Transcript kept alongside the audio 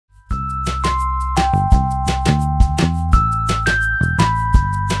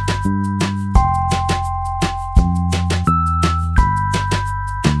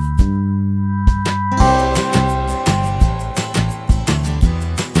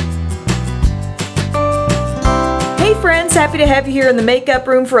friends, happy to have you here in the makeup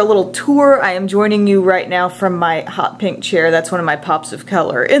room for a little tour. I am joining you right now from my hot pink chair. That's one of my pops of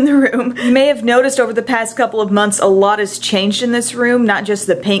color in the room. You may have noticed over the past couple of months a lot has changed in this room, not just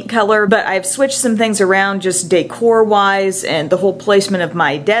the paint color, but I've switched some things around just decor wise, and the whole placement of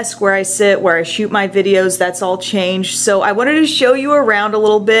my desk where I sit, where I shoot my videos, that's all changed. So I wanted to show you around a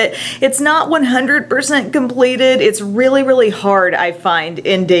little bit. It's not 100% completed. It's really hard, I find,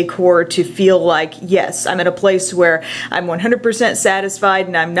 in decor to feel like, yes, I'm at a place where I'm 100% satisfied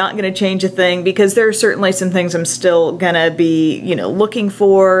and I'm not going to change a thing, because there are certainly some things I'm still going to be, you know, looking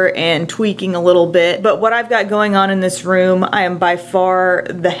for and tweaking a little bit. But what I've got going on in this room, I am by far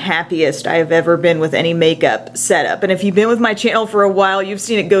the happiest I have ever been with any makeup setup. And if you've been with my channel for a while, you've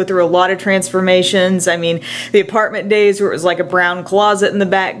seen it go through a lot of transformations. I mean, the apartment days where it was like a brown closet in the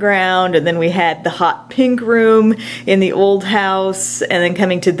background, and then we had the hot pink room in the old house, and then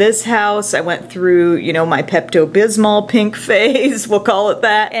coming to this house, I went through, you know, my Pepto-Bismol pink phase, we'll call it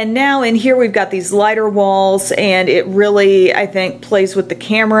that. And now in here we've got these lighter walls, and it really, I think, plays with the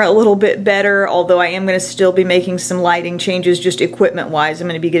camera a little bit better, although I am going to still be making some lighting changes just equipment-wise. I'm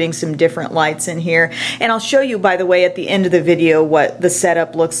going to be getting some different lights in here. And I'll show you, by the way, at the end of the video what the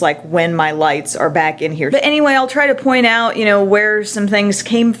setup looks like when my lights are back in here. But anyway, I'll try to point out, you know, where some things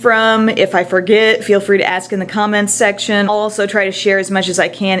came from. If I forget, feel free to ask in the comments section. I'll also try to share as much as I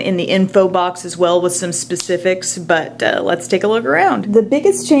can in the info box as well with some specifics, but let's take a look around. The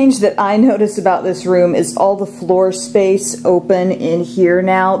biggest change that I notice about this room is all the floor space open in here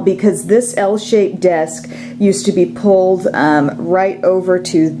now, because this L-shaped desk used to be pulled right over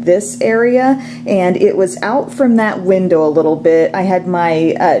to this area, and it was out from that window a little bit. I had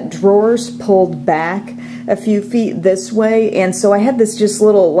my drawers pulled back a few feet this way, and so I had this just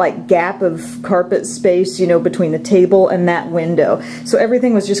little like gap of carpet space, you know, between the table and that window. So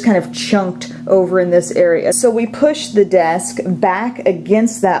everything was just kind of chunked over in this area. So we pushed the desk back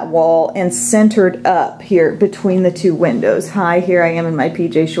against that wall and centered up here between the two windows. Hi, here I am in my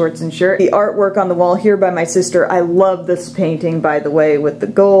PJ shorts and shirt. The artwork on the wall here by my sister, I love this painting, by the way, with the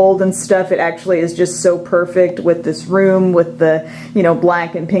gold and stuff. It actually is just so perfect with this room, with the, you know,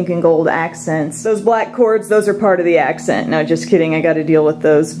 black and pink and gold accents. Those black cords, those are part of the accent. No, just kidding, I got to deal with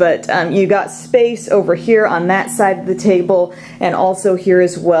those. But you got space over here on that side of the table, and also here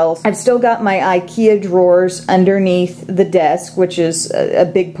as well. I've still got my Ikea drawers underneath the desk, which is a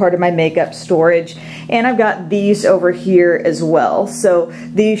big part of my makeup storage. And I've got these over here as well. So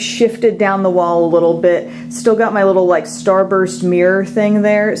these shifted down the wall a little bit. Still got my little like starburst mirror thing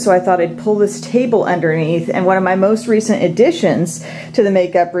there. So I thought I'd pull this table underneath. And one of my most recent additions to the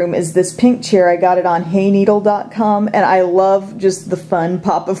makeup room is this pink chair. I got it on hayneedle.com, and I love just the fun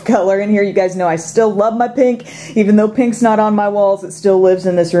pop of color in here. You guys know I still love my pink. Even though pink's not on my walls, it still lives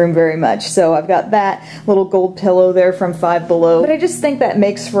in this room very much. So I've got that little gold pillow there from Five Below. But I just think that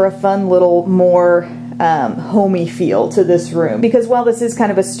makes for a fun little more homey feel to this room, because while this is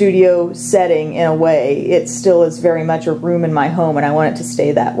kind of a studio setting in a way, it still is very much a room in my home, and I want it to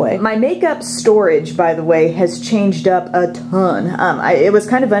stay that way. My makeup storage, by the way, has changed up a ton. It was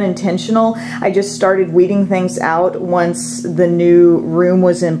kind of unintentional. I just started weeding things out once the new room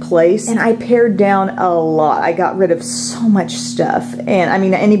was in place, and I pared down a lot. I got rid of so much stuff, and I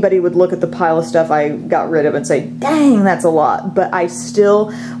mean, anybody would look at the pile of stuff I got rid of and say, dang, that's a lot, but I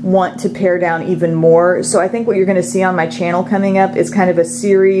still want to pare down even more. So I think what you're going to see on my channel coming up is kind of a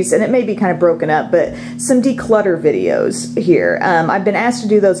series, and it may be kind of broken up, but some declutter videos here. I've been asked to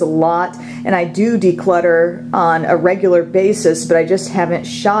do those a lot, and I do declutter on a regular basis, but I just haven't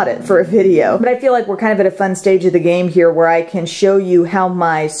shot it for a video. But I feel like we're kind of at a fun stage of the game here where I can show you how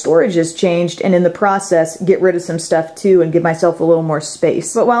my storage has changed, and in the process get rid of some stuff too and give myself a little more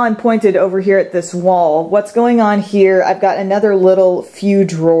space. But while I'm pointed over here at this wall, what's going on here, I've got another little few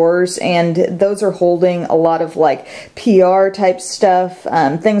drawers, and those are holding a lot of like PR type stuff,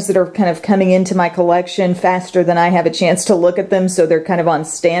 things that are kind of coming into my collection faster than I have a chance to look at them, so they're kind of on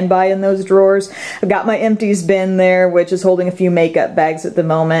standby in those drawers. I've got my empties bin there, which is holding a few makeup bags at the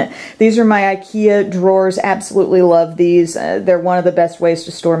moment. These are my Ikea drawers. Absolutely love these. They're one of the best ways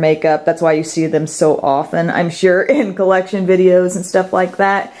to store makeup. That's why you see them so often, I'm sure, in collection videos and stuff like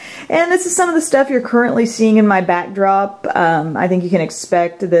that. And this is some of the stuff you're currently seeing in my backdrop. I think you can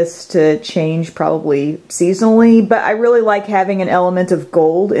expect this to change probably seasonally, but I really like having an element of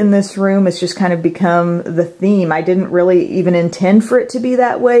gold in this room. It's just kind of become the theme. I didn't really even intend for it to be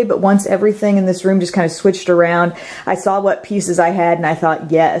that way, but once everything in this room just kind of switched around, I saw what pieces I had and I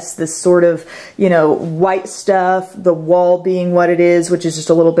thought, yes, this sort of, you know, white stuff, the wall being what it is, which is just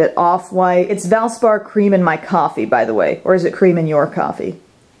a little bit off-white. It's Valspar cream in my coffee, by the way, or is it cream in your coffee?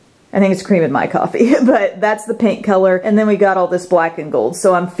 I think it's cream in my coffee, but that's the paint color. And then we got all this black and gold,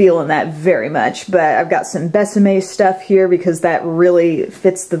 so I'm feeling that very much. But I've got some Besame stuff here because that really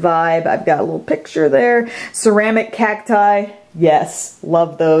fits the vibe. I've got a little picture there. Ceramic cacti. Yes,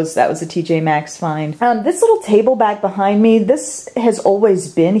 love those. That was a TJ Maxx find. This little table back behind me, this has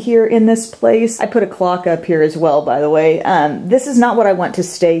always been here in this place. I put a clock up here as well, by the way. This is not what I want to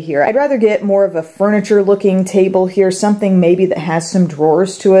stay here. I'd rather get more of a furniture looking table here, something maybe that has some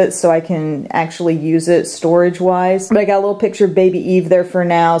drawers to it so I can actually use it storage wise. But I got a little picture of baby Eve there for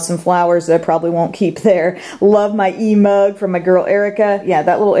now, some flowers that I probably won't keep there. Love my e-mug from my girl Erica. Yeah,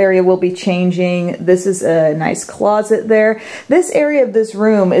 that little area will be changing. This is a nice closet there. This area of this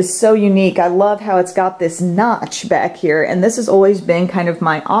room is so unique. I love how it's got this notch back here, and this has always been kind of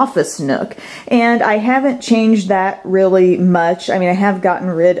my office nook. And I haven't changed that really much. I mean, I have gotten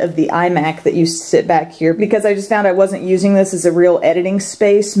rid of the iMac that used to sit back here because I just found I wasn't using this as a real editing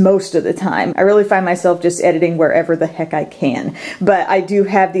space most of the time. I really find myself just editing wherever the heck I can. But I do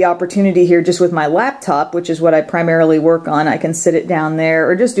have the opportunity here just with my laptop, which is what I primarily work on. I can sit it down there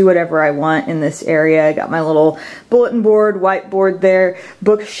or just do whatever I want in this area. I got my little bulletin board, whiteboard there,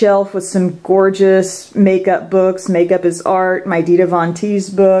 bookshelf with some gorgeous makeup books. Makeup is Art, my Dita Von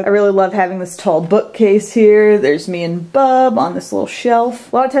Teese book. I really love having this tall bookcase here. There's me and Bub on this little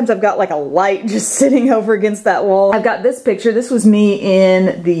shelf. A lot of times I've got like a light just sitting over against that wall. I've got this picture. This was me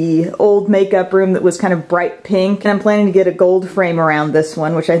in the old makeup room that was kind of bright pink, and I'm planning to get a gold frame around this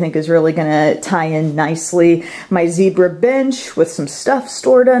one, which I think is really gonna tie in nicely. My zebra bench with some stuff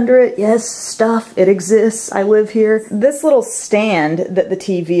stored under it. Yes, stuff. It exists. I live here. This little stand that the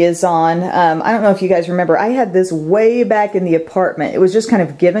TV is on, I don't know if you guys remember, I had this way back in the apartment. It was just kind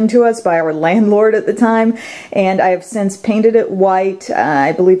of given to us by our landlord at the time, and I have since painted it white.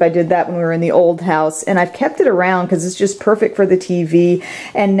 I believe I did that when we were in the old house, and I've kept it around because it's just perfect for the TV,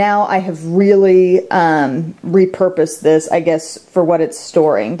 and now I have really repurposed this, I guess, for what it's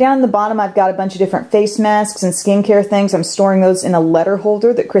storing. Down the bottom I've got a bunch of different face masks and skincare things. I'm storing those in a letter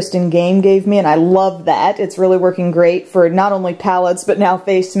holder that Kristen Game gave me, and I love that. It's really working great for not only palettes but now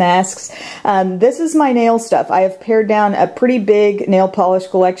face masks. This is my nail stuff. I have pared down a pretty big nail polish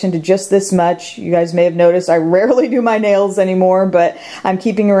collection to just this much. You guys may have noticed I rarely do my nails anymore, but I'm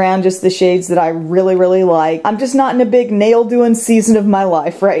keeping around just the shades that I really, really like. I'm just not in a big nail doing season of my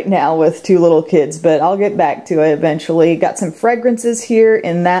life right now with 2 little kids, but I'll get back to it eventually. Got some fragrances here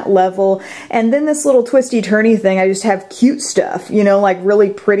in that level, and then this little twisty turny thing, I just have cute stuff, you know, like really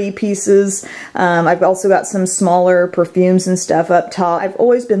pretty pieces. I've also got some smaller perfumes and stuff up top. I've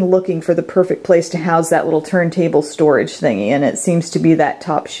always been looking for the perfect place to house that little turntable storage thingy, and it seems to be that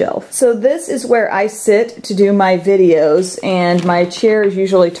top shelf. So this is where I sit to do my videos, and my chair is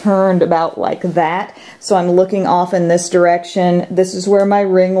usually turned about like that, so I'm looking off in this direction. This is where my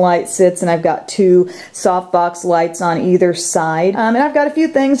ring light sits, and I've got 2 softbox lights on either side. And I've got a few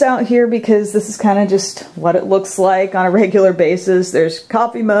things out here because this is kind of just what it looks like on a regular basis. There's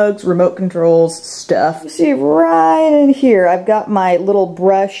coffee mugs, remote controls, stuff. You see right in here, I've got my little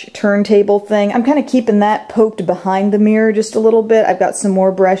brush turntable thing. I'm kind of keeping that poked behind the mirror just a little bit. I've got some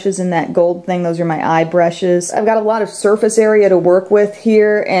more brushes in that gold thing. Those are my eye brushes. I've got a lot of surface area to work with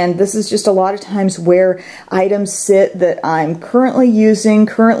here, and this is just a lot of times where items sit that I'm currently using,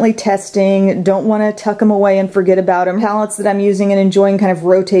 currently testing, don't want to tuck them away and forget about them. Palettes that I'm using and enjoying kind of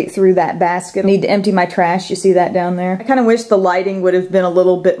rotate through that basket. I need to empty my trash. You see that down there? I kind of wish the lighting would have been a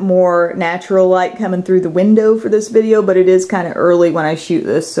little bit more natural light coming through the window for this video, but it is kind of early when I shoot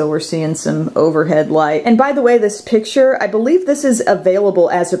this, so we're seeing some overhead light. And by the way, this picture, I believe this is available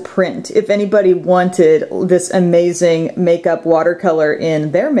as a print if anybody wanted this amazing makeup watercolor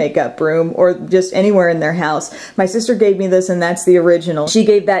in their makeup room or just anywhere in their house. My sister gave me this, and that's the original. She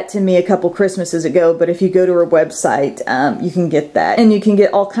gave that to me a couple Christmases ago, but if you go to her website, you can get that. And you can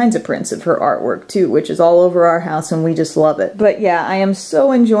get all kinds of prints of her artwork too, which is all over our house, and we just love it. But yeah, I am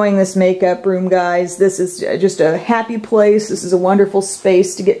so enjoying this makeup room, guys. This is just a happy place. This is a wonderful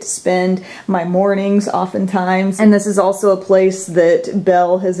space to get to spend my mornings oftentimes. And this is also a place that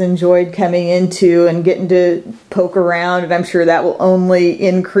Belle has enjoyed coming into and getting to poke around, and I'm sure that will only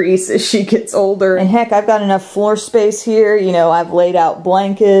increase as she gets older. And heck, I've got enough floor space here. You know, I've laid out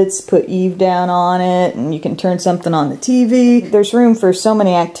blankets, put Eve down on it, and you can turn something on the TV. There's room for so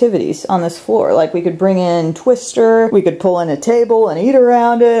many activities on this floor. Like, we could bring in Twister, we could pull in a table and eat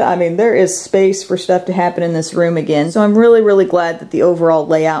around it. I mean, there is space for stuff to happen in this room again. in. So I'm really, really glad that the overall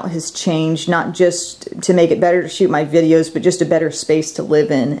layout has changed, not just to make it better to shoot my videos, but just a better space to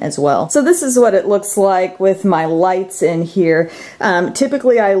live in as well. So this is what it looks like with my lights in here.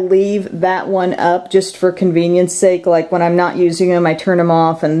 Typically I leave that one up just for convenience sake. Like when I'm not using them, I turn them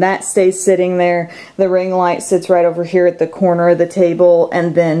off and that stays sitting there. The ring light sits right over here at the corner of the table,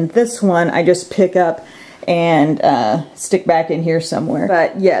 and then this one I just pick up and stick back in here somewhere.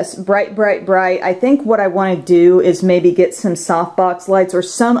 But yes, bright, bright, bright. I think what I want to do is maybe get some softbox lights or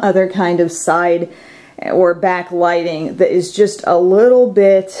some other kind of side or back lighting that is just a little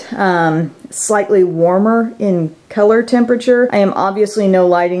bit slightly warmer in color temperature. I am obviously no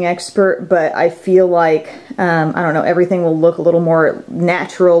lighting expert, but I feel like, I don't know, everything will look a little more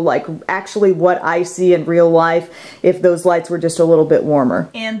natural, like actually what I see in real life if those lights were just a little bit warmer.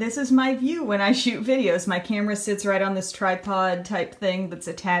 And this is my view when I shoot videos. My camera sits right on this tripod type thing that's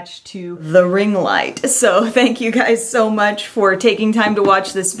attached to the ring light. So thank you guys so much for taking time to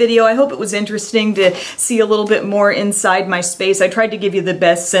watch this video. I hope it was interesting to see a little bit more inside my space. I tried to give you the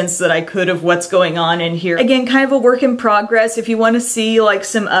best sense that I could of what's going on in here. Again, kind of a work in progress. If you want to see like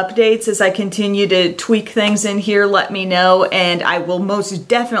some updates as I continue to tweak things in here, let me know, and I will most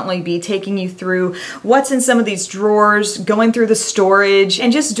definitely be taking you through what's in some of these drawers, going through the storage,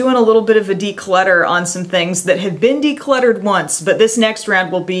 and just doing a little bit of a declutter on some things that have been decluttered once, but this next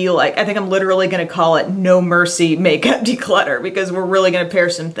round will be like, I think I'm literally going to call it no mercy makeup declutter, because we're really going to pare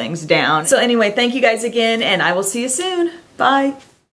some things down. So anyway, thank you guys again, and I will see you soon. Bye.